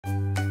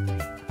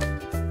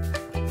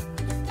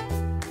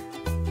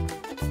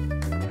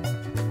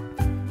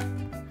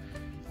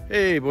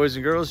Hey boys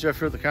and girls, Jeff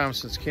here with the Common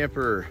Sense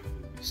Camper.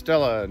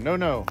 Stella,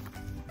 no.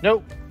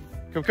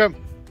 Come.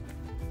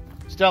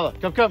 Stella,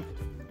 come.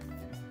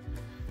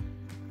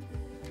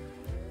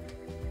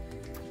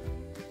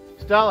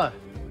 Stella,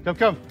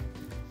 come.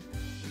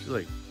 She's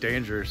like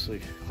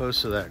dangerously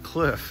close to that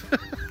cliff.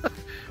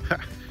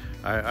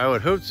 I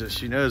would hope that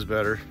she knows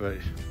better, but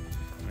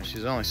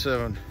she's only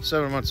seven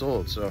months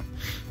old. So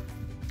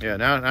yeah,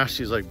 now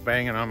she's like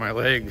banging on my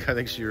leg. I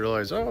think she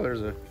realized, oh,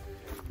 there's a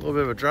little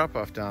bit of a drop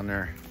off down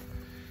there.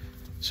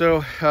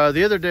 So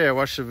the other day I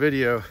watched a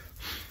video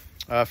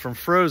from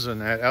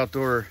Frozen at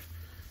Outdoor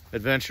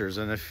Adventures,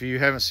 and if you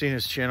haven't seen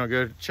his channel,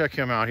 go check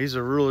him out. He's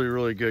a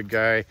really good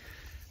guy.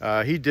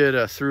 He did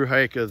a through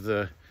hike of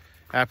the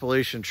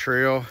Appalachian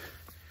Trail,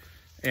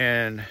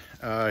 and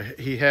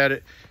he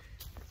had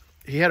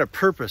a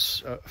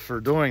purpose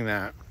for doing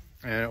that,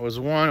 and it was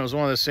one of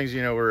those things,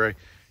 you know, where I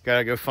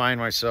gotta go find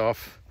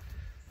myself,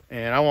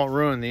 and I won't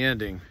ruin the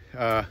ending.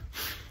 But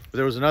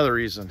there was another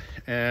reason,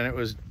 and it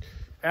was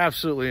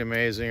absolutely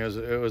amazing.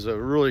 It was a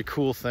really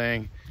cool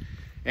thing,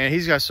 and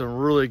he's got some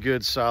really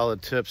good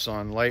solid tips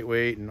on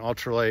lightweight and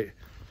ultralight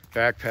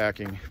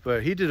backpacking.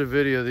 But he did a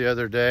video the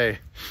other day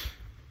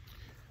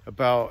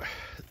about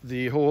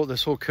this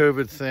whole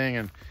COVID thing,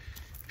 and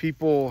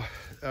people,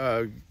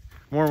 more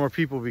and more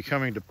people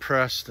becoming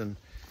depressed, and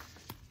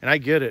I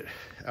get it.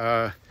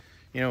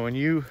 You know, when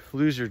you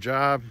lose your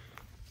job,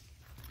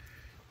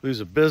 lose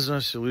a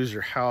business, you lose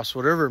your house,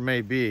 whatever it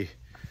may be,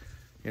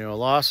 you know, a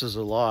loss is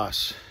a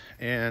loss.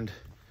 And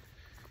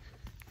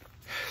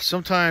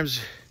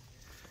sometimes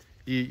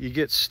you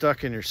get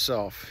stuck in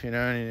yourself, you know,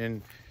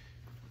 and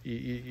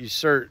you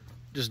start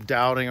just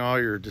doubting all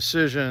your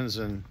decisions,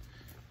 and,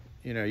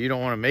 you know, you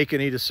don't want to make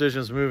any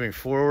decisions moving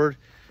forward.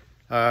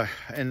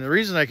 And the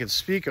reason I can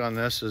speak on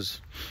this is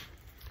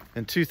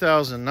in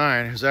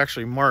 2009, it was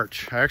actually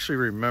March. I actually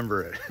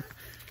remember it.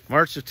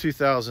 March of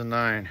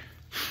 2009.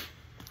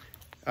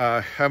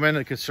 I'm in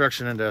the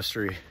construction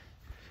industry,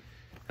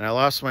 and I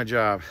lost my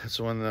job. That's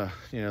when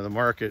the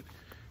market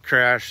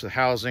crashed. The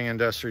housing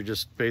industry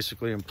just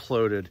basically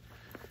imploded.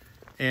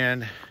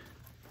 And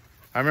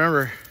I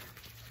remember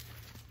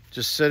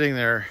just sitting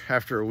there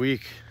after a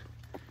week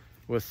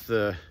with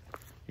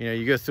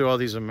you go through all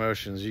these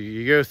emotions.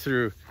 You go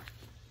through,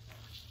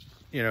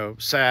 you know,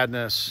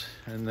 sadness,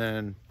 and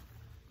then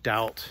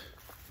doubt.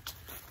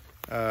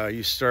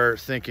 You start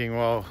thinking,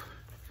 well,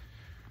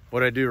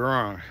 what'd I do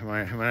wrong? Am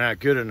I not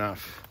good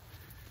enough?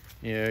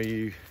 You know,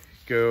 you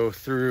go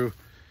through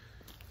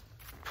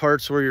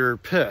parts where you're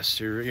pissed,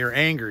 you're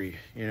angry,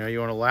 you know, you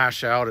want to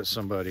lash out at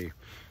somebody,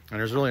 and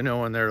there's really no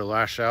one there to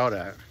lash out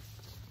at.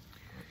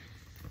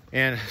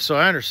 And so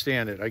I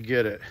understand it, I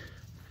get it.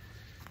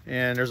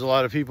 And there's a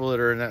lot of people that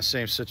are in that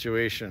same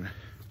situation.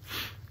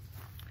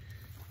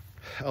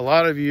 A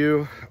lot of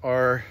you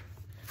are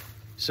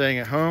staying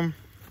at home,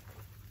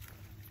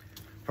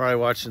 probably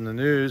watching the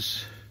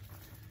news,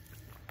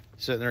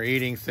 sitting there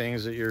eating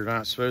things that you're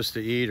not supposed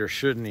to eat or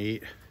shouldn't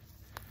eat,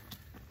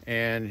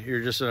 and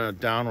you're just in a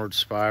downward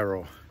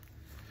spiral.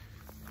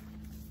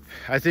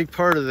 I think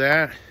part of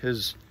that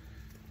is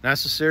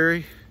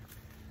necessary.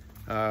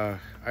 I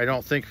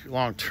don't think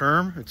long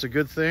term it's a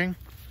good thing,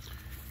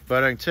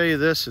 but I can tell you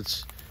this,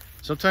 it's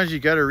sometimes you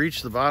got to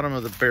reach the bottom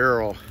of the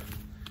barrel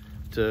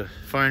to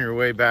find your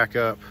way back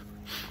up.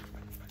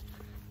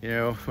 You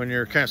know, when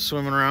you're kind of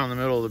swimming around in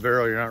the middle of the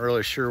barrel, you're not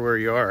really sure where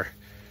you are.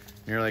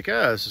 And you're like,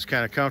 oh, this is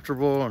kind of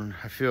comfortable and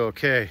I feel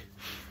okay.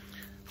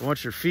 But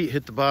once your feet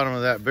hit the bottom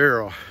of that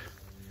barrel,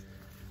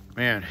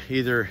 man,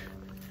 either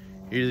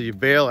you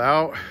bail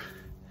out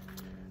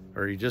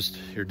or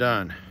you're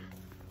done.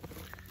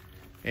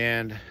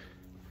 And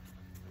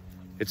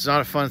it's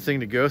not a fun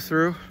thing to go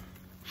through.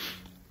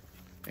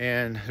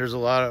 And there's a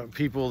lot of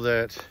people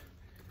that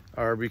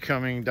are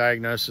becoming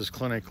diagnosed as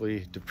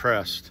clinically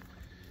depressed.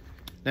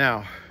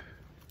 Now,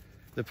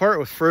 the part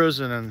with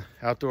Frozen and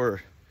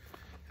Outdoor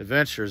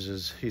Adventures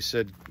is, he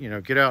said, you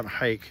know, get out and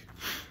hike.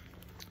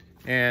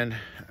 And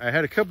I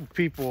had a couple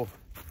people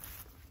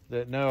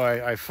that know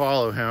I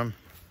follow him,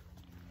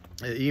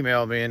 they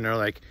emailed me, and they're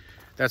like,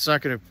 that's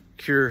not going to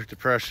cure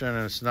depression,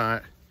 and it's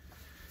not.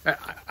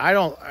 I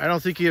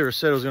don't think he ever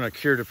said it was going to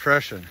cure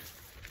depression.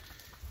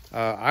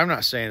 I'm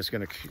not saying it's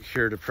going to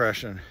cure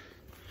depression,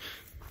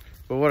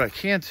 but what I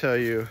can tell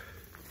you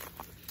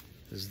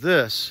is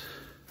this.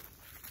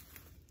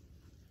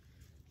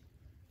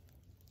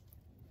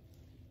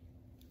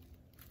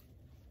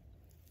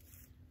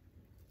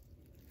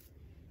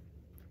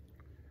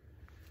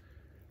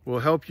 Will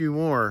help you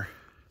more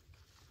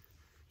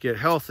get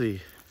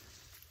healthy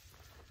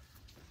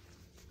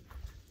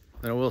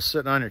than it will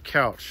sitting on your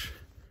couch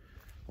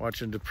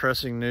watching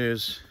depressing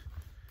news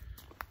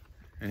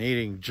and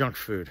eating junk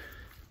food.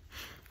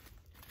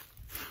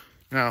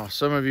 Now,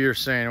 some of you are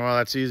saying, well,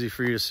 that's easy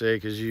for you to say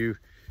because you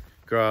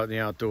go out in the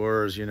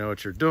outdoors, you know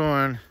what you're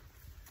doing.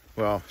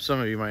 Well, some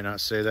of you might not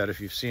say that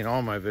if you've seen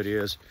all my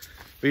videos,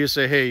 but you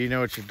say, hey, you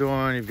know what you're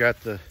doing, you've got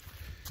the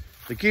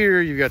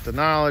gear, you've got the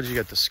knowledge, you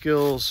got the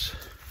skills.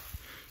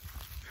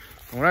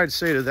 And what I'd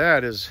say to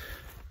that is,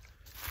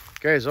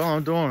 Guys, all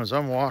I'm doing is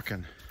I'm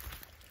walking.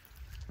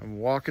 I'm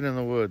walking in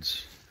the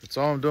woods. That's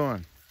all I'm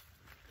doing.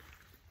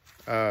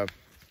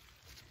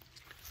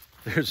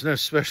 There's no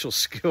special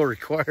skill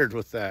required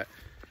with that.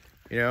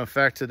 You know, in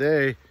fact,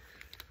 today,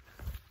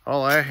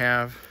 all I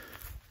have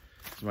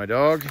is my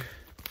dog,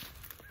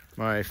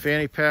 my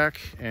fanny pack,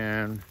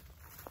 and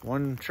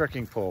one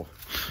trekking pole.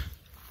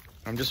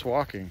 I'm just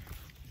walking.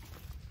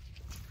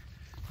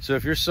 So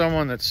if you're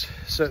someone that's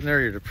sitting there,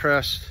 you're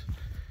depressed,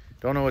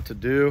 don't know what to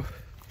do,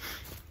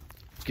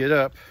 get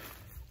up,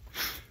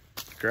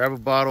 grab a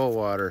bottle of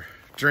water,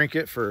 drink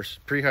it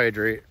first,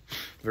 prehydrate,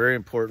 very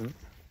important.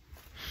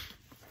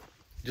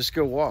 Just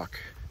go walk.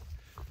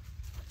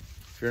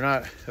 If you're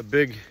not a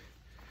big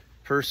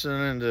person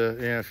into,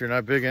 you know, if you're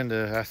not big into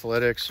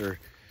athletics, or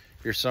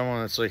you're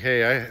someone that's like,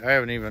 hey, I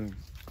haven't even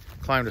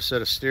climbed a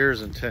set of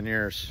stairs in 10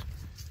 years.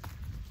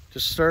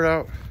 Just start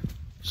out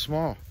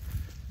small.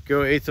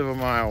 Go 1/8 of a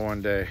mile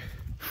one day.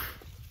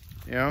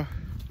 You know,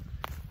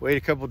 wait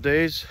a couple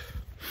days,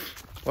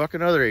 walk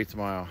another 1/8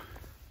 mile.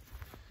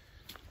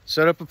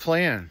 Set up a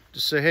plan.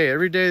 Just say, hey,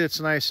 every day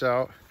that's nice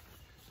out,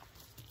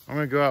 I'm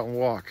gonna go out and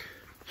walk.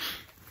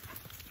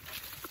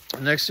 The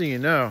next thing you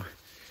know,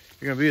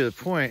 you're gonna be to the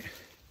point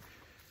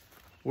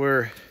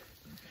where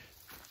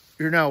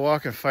you're now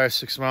walking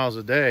 5-6 miles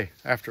a day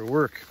after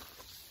work,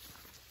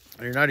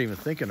 and you're not even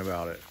thinking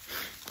about it.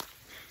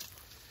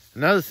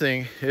 Another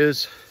thing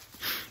is,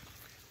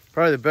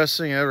 probably the best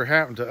thing that ever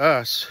happened to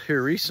us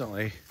here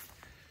recently,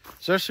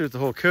 especially with the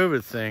whole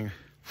COVID thing,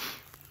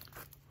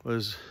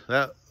 was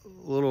that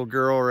little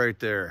girl right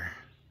there.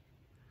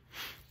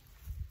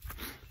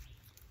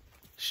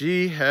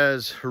 She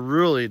has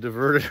really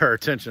diverted our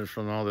attention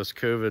from all this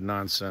COVID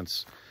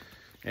nonsense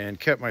and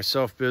kept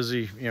myself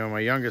busy. You know, my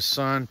youngest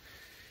son,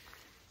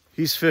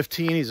 he's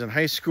 15, he's in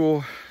high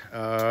school.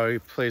 He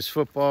plays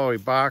football, he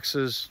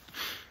boxes,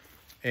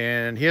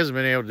 and he hasn't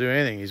been able to do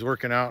anything. He's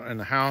working out in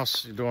the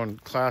house, doing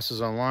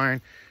classes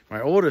online.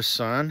 My oldest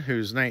son,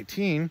 who's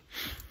 19,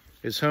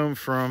 is home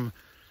from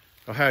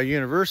Ohio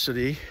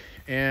University,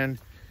 and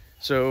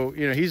so,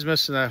 you know, he's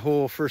missing that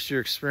whole first year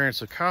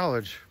experience of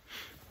college.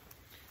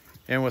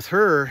 And with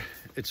her,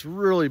 it's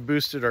really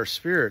boosted our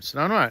spirits.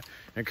 Now, I'm not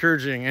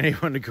encouraging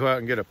anyone to go out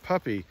and get a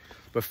puppy,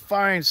 but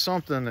find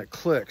something that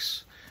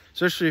clicks,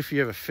 especially if you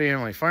have a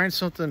family. Find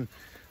something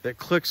that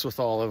clicks with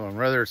all of them,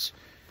 whether it's,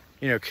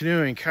 you know,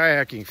 canoeing,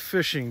 kayaking,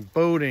 fishing,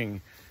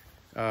 boating,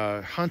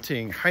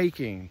 hunting,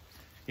 hiking.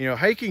 You know,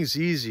 hiking's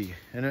easy.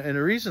 And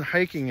the reason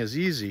hiking is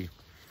easy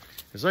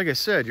is, like I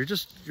said,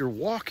 you're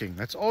walking.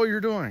 That's all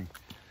you're doing.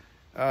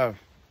 You're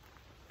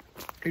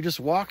just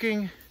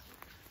walking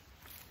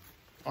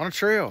on a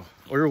trail,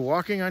 or you're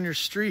walking on your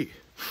street.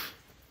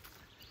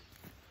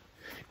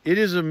 It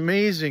is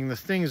amazing the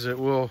things that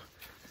will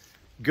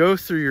go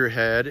through your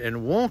head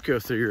and won't go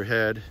through your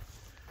head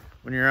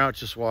when you're out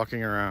just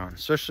walking around,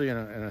 especially in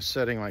a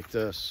setting like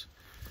this.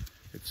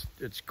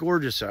 It's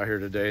gorgeous out here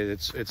today.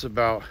 It's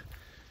about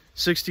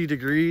 60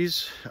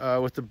 degrees.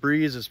 With the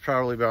breeze, it's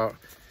probably about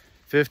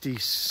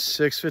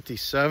 56,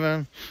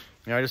 57.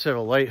 You know, I just have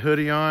a light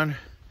hoodie on,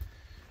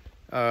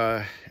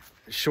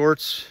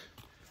 shorts,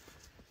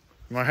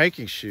 my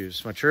hiking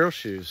shoes, my trail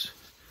shoes,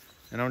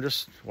 and I'm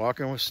just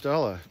walking with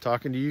Stella,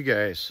 talking to you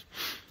guys.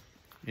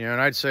 You know,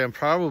 and I'd say I'm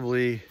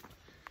probably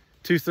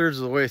 2/3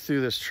 of the way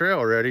through this trail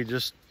already,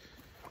 just,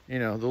 you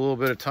know, the little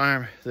bit of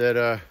time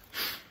that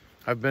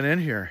I've been in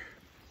here.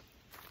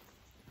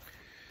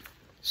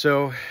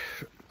 So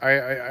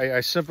I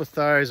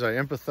sympathize, I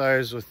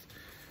empathize with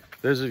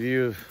those of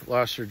you who've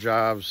lost your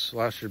jobs,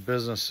 lost your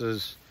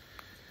businesses.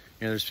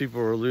 You know, there's people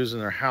who are losing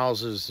their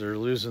houses, they're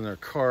losing their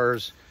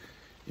cars,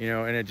 you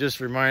know, and it just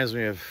reminds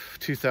me of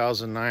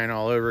 2009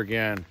 all over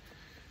again.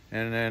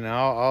 And then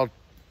I'll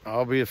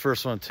be the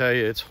first one to tell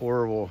you, it's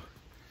horrible.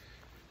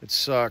 It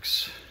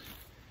sucks.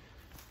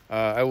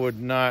 I would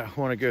not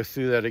want to go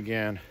through that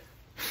again.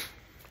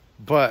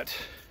 But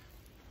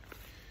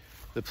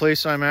the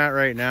place I'm at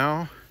right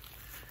now,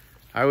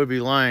 I would be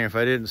lying if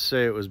I didn't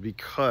say it was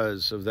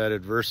because of that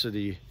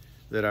adversity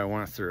that I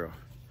went through.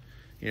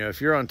 You know,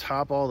 if you're on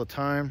top all the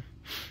time,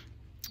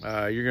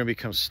 you're going to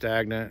become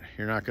stagnant.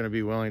 You're not going to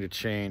be willing to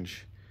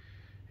change.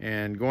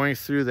 And going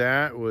through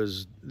that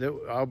was,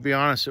 I'll be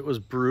honest, it was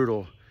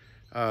brutal.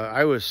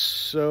 I was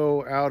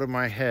so out of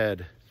my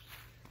head.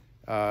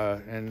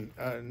 And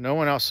no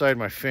one outside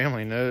my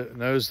family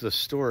knows the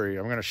story.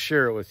 I'm going to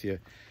share it with you,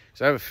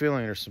 because I have a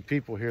feeling there's some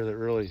people here that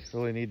really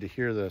need to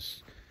hear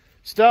this.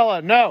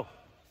 Stella, no!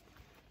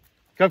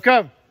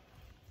 Come.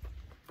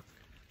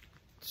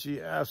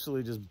 She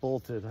absolutely just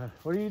bolted.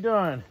 What are you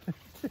doing?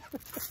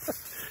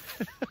 I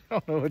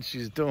don't know what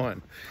she's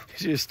doing.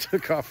 She just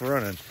took off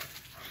running.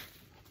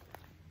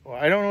 Well,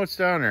 I don't know what's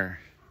down there.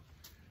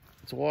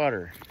 It's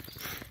water.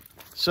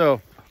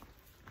 So,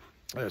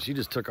 she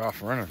just took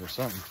off running for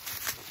something.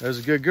 That was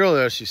a good girl,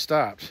 though. She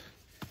stopped.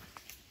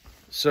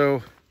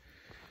 So,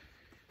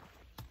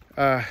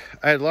 I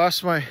had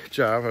lost my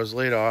job. I was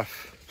laid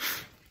off.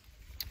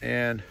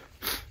 And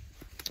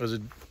it was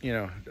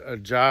a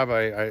job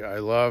I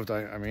loved.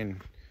 I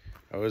mean,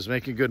 I was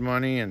making good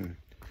money and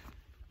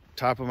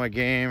top of my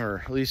game,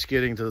 or at least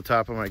getting to the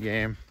top of my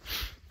game.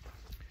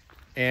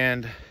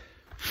 And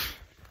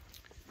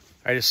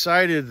I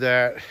decided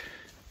that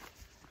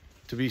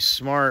to be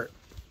smart,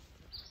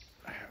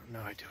 I have no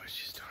idea what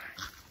she's doing.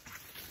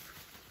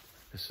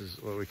 This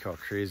is what we call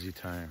crazy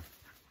time.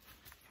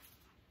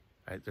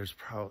 There's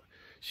probably,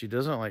 she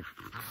doesn't like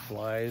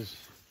flies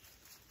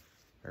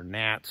or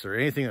gnats or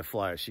anything that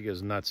flies. She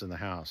goes nuts in the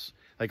house.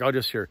 Like I'll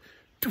just hear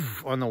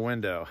doof on the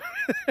window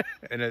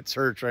and it's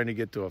her trying to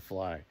get to a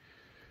fly.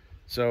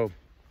 So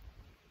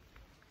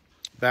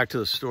back to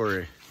the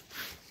story.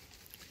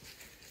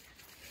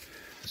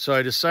 So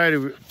I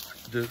decided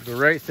the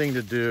right thing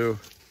to do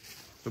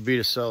would be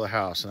to sell the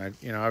house.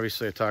 And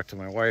obviously I talked to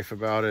my wife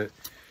about it.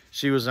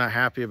 She was not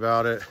happy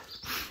about it.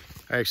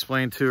 I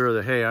explained to her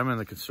that, hey, I'm in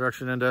the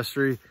construction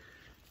industry,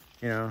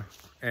 and,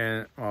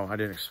 well, I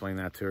didn't explain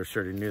that to her. She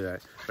already knew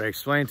that. But I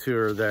explained to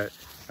her that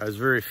I was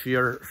very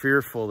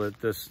fearful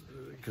that this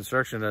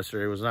construction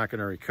industry was not going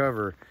to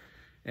recover.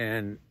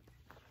 And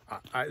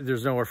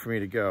there's nowhere for me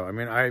to go. I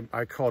mean,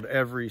 I called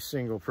every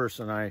single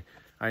person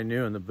I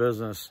knew in the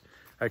business.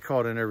 I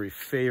called in every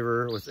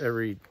favor with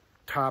every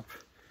top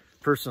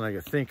person I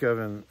could think of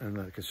in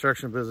the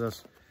construction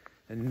business,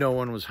 and no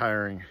one was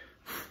hiring.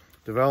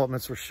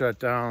 Developments were shut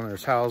down.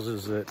 There's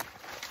houses that,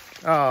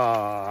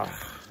 oh,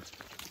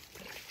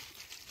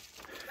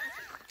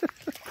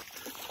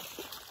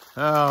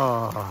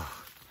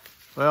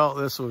 well,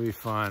 this will be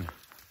fun.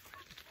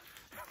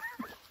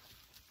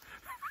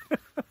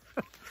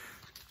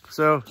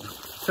 So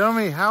tell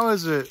me, how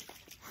is it?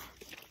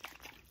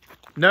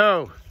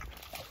 No.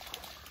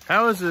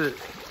 How is it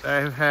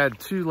I've had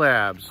 2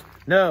 labs?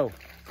 No,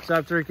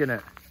 stop drinking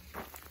it.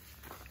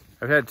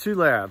 I've had 2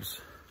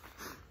 labs.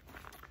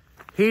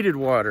 Heated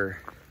water.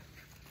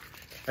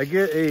 I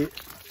get a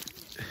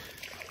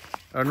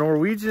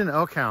Norwegian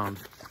elk hound.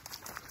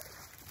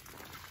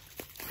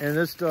 And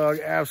this dog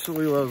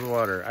absolutely loves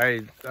water.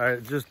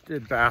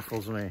 It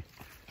baffles me.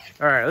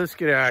 All right, let's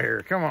get out of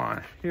here. Come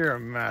on, you're a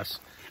mess.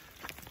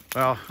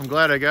 Well, I'm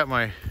glad I got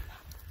my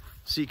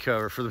seat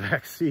cover for the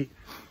back seat.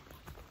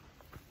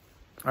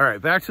 All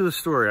right, back to the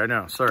story. I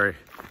know, sorry.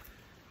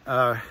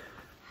 So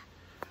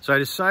I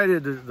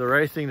decided the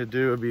right thing to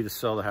do would be to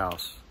sell the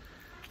house.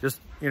 Just,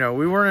 we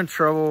weren't in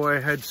trouble. I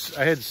had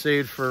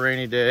saved for a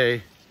rainy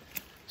day.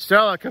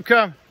 Stella,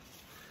 come.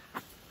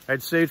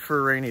 I'd saved for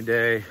a rainy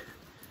day.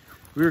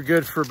 We were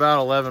good for about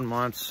 11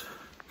 months.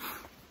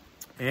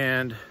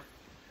 But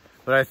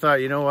I thought,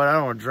 you know what? I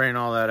don't want to drain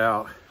all that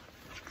out.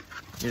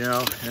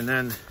 And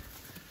then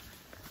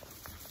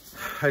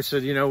I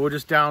said, we'll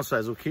just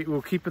downsize.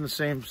 We'll keep in the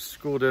same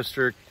school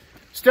district.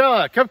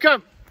 Stella,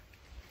 come.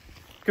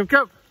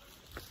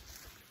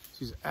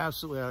 She's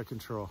absolutely out of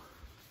control.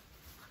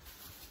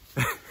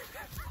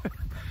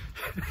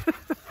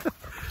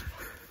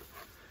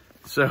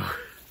 So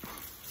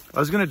I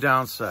was going to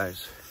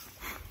downsize.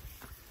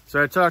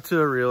 So I talked to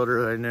a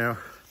realtor that I knew.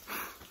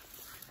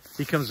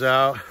 He comes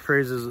out,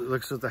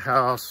 looks at the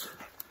house,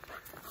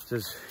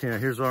 says,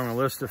 here's what I'm going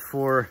to list it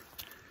for.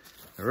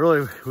 And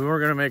really, we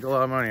weren't going to make a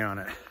lot of money on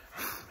it.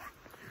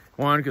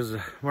 1, because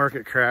the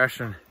market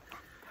crashed, and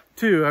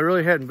 2, I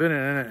really hadn't been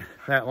in it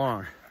that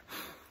long.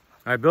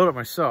 I built it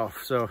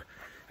myself, so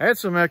I had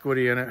some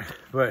equity in it,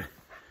 but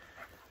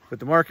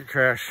the market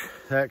crash,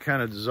 that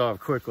kind of dissolved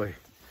quickly.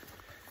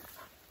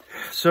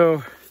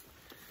 So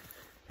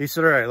he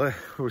said, all right,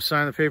 we'll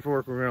sign the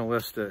paperwork, we're going to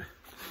list it.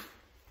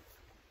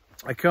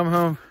 I come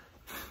home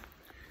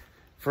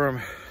from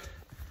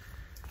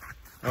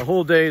a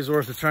whole day's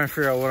worth of trying to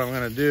figure out what I'm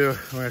going to do.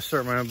 I'm going to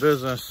start my own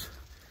business.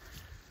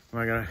 Am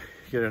I going to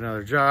get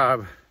another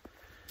job?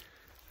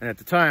 And at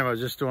the time, I was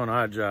just doing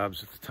odd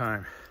jobs at the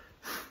time.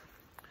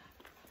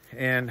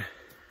 And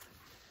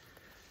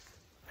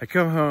I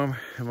come home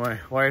and my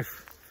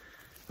wife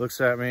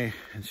looks at me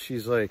and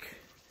she's like,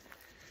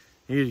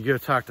 you need to go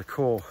talk to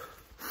Cole.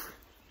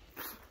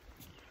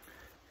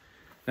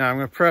 Now I'm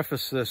going to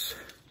preface this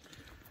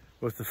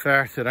with the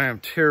fact that I am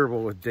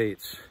terrible with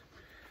dates.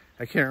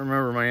 I can't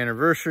remember my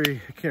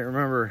anniversary. I can't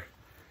remember,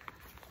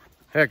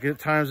 heck, at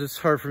times it's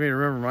hard for me to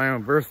remember my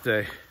own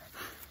birthday.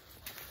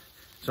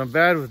 So I'm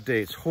bad with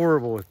dates,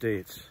 horrible with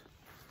dates.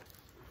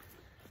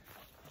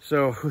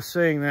 So with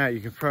saying that, you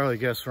can probably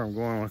guess where I'm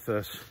going with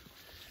this.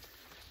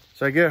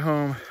 So I get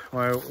home,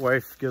 my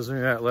wife gives me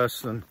that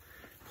less than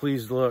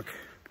pleased look.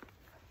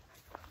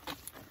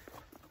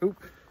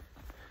 Oop.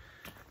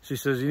 She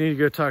says, you need to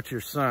go talk to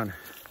your son.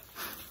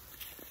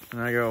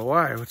 And I go,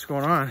 why? What's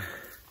going on?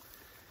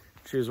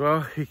 She goes,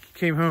 well, he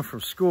came home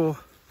from school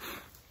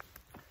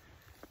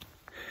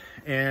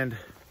and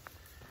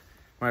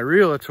my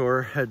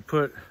realtor had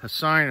put a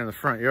sign in the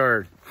front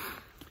yard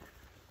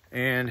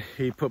and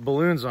he put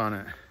balloons on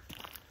it.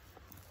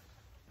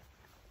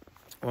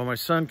 Well, my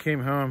son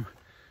came home,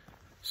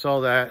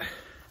 saw that.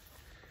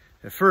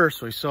 At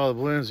first, when he saw the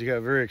balloons, he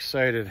got very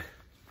excited.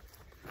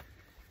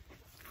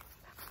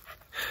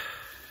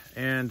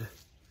 And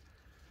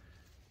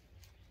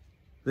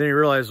then he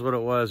realized what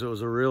it was. It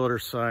was a realtor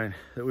sign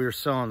that we were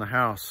selling the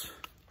house.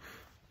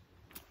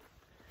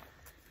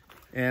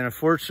 And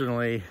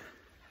unfortunately,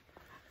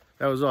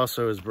 that was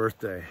also his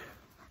birthday.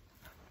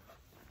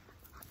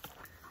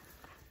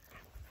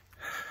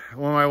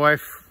 When my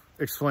wife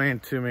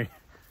explained to me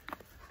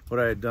what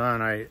I had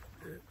done,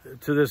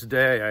 to this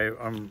day,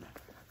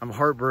 I'm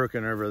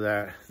heartbroken over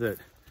that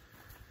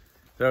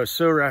I was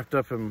so wrapped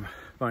up in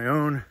my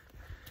own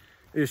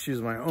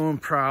issues, my own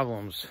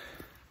problems,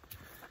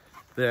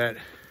 that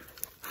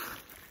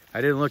I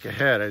didn't look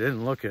ahead. I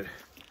didn't look at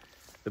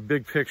the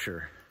big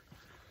picture.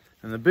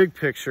 And the big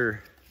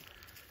picture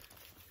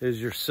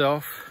is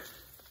yourself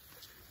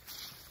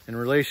in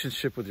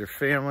relationship with your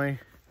family,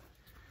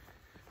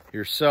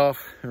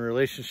 yourself in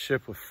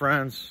relationship with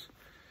friends,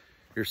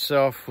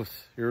 yourself with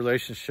your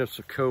relationships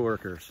with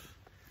coworkers.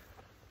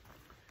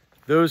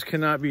 Those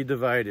cannot be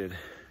divided.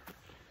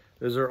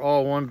 Those are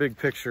all one big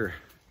picture.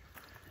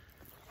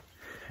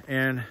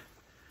 And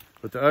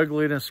with the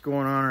ugliness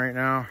going on right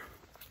now,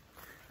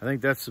 I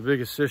think that's the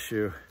biggest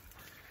issue,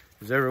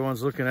 is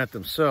everyone's looking at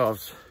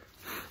themselves,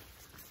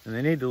 and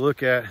they need to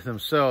look at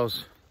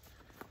themselves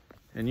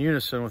in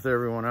unison with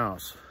everyone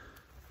else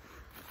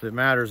that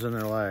matters in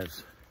their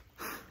lives.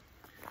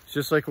 It's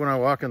just like when I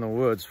walk in the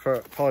woods.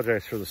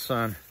 Apologize for the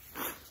sun.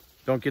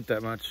 Don't get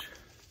that much.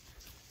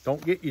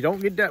 You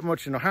don't get that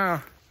much in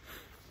Ohio.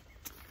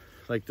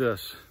 Like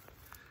this.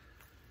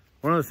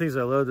 One of the things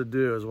I love to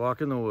do is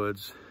walk in the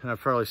woods, and I've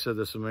probably said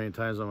this a million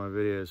times on my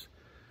videos.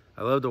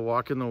 I love to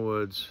walk in the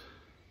woods.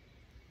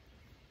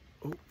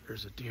 Oh,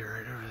 there's a deer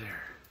right over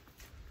there.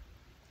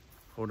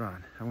 Hold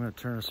on, I'm gonna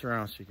turn this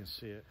around so you can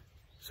see it.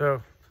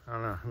 So, I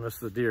don't know, I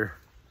missed the deer.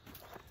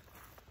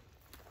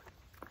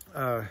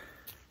 I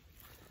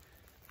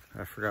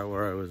forgot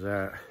where I was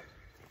at.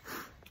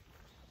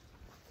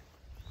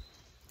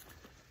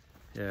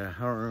 Yeah,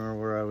 I don't remember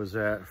where I was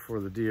at for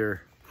the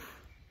deer.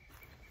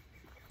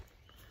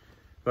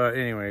 But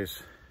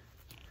anyways,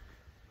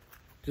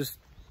 the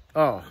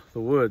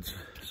woods.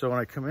 So when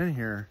I come in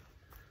here,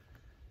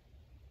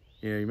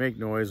 you know, you make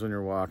noise when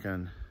you're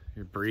walking,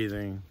 you're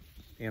breathing,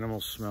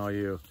 animals smell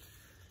you,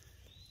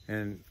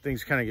 and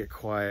things kind of get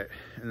quiet.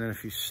 And then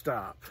if you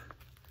stop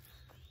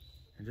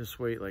and just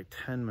wait like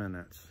 10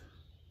 minutes,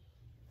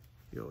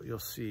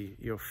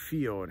 you'll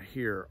feel and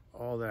hear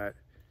all that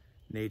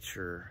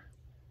nature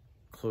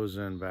close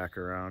in back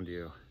around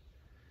you.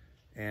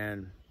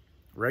 And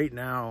right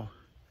now,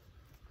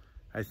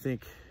 I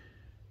think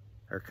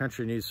our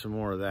country needs some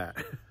more of that.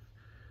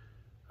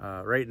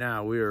 Right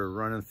now, we are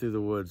running through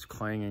the woods,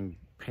 clanging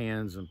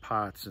pans and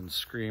pots and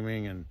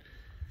screaming and,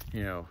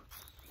 you know,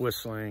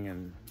 whistling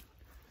and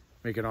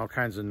making all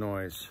kinds of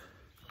noise.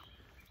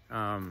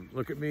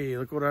 Look at me,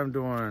 look what I'm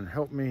doing,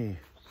 help me.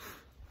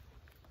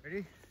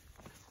 Ready?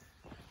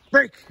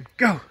 Break,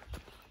 go.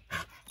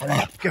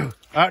 Go.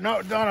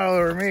 No, don't all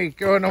over me,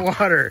 go in the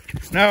water.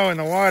 No, in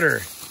the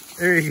water.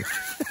 There you go.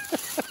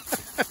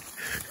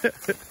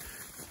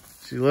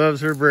 She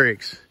loves her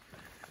breaks.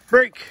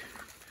 Break.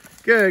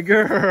 Good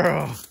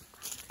girl.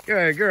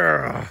 Good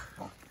girl.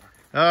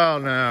 Oh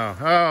no.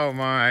 Oh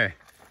my.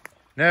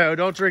 No,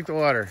 don't drink the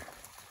water.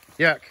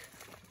 Yuck.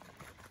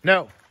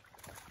 No.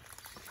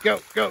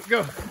 Go, go,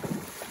 go.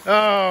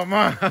 Oh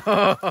my.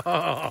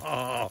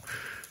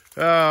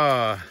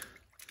 Oh.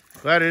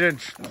 Glad I didn't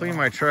clean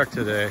my truck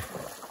today.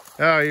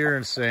 Oh, you're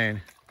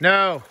insane.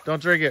 No,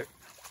 don't drink it.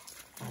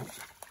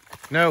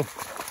 No.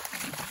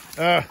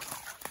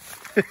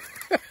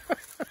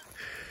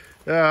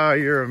 Oh,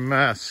 you're a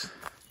mess.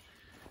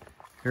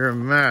 You're a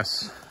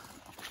mess.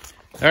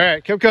 All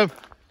right, come.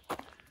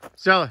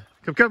 Stella,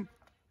 come.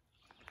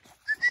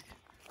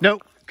 No,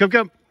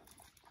 come.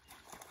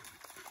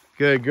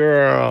 Good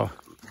girl.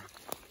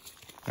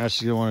 Now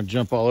she's gonna want to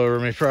jump all over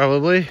me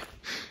probably.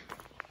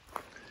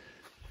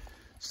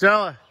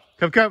 Stella,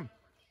 come.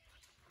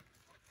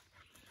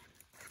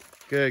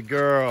 Good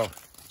girl.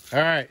 All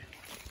right,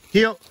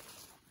 heel.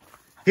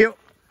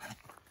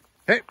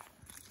 Hey.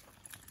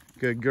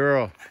 Good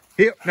girl.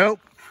 Heel, nope.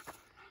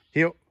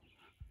 Heel.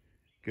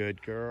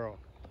 Good girl.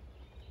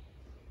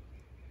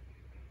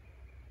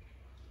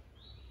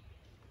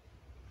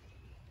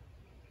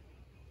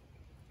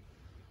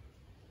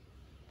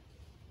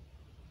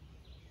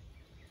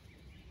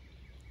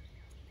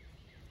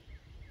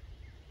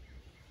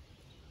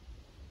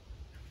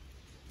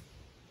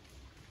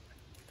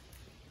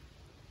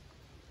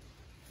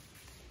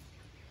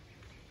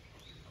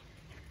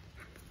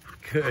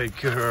 Good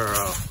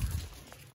girl.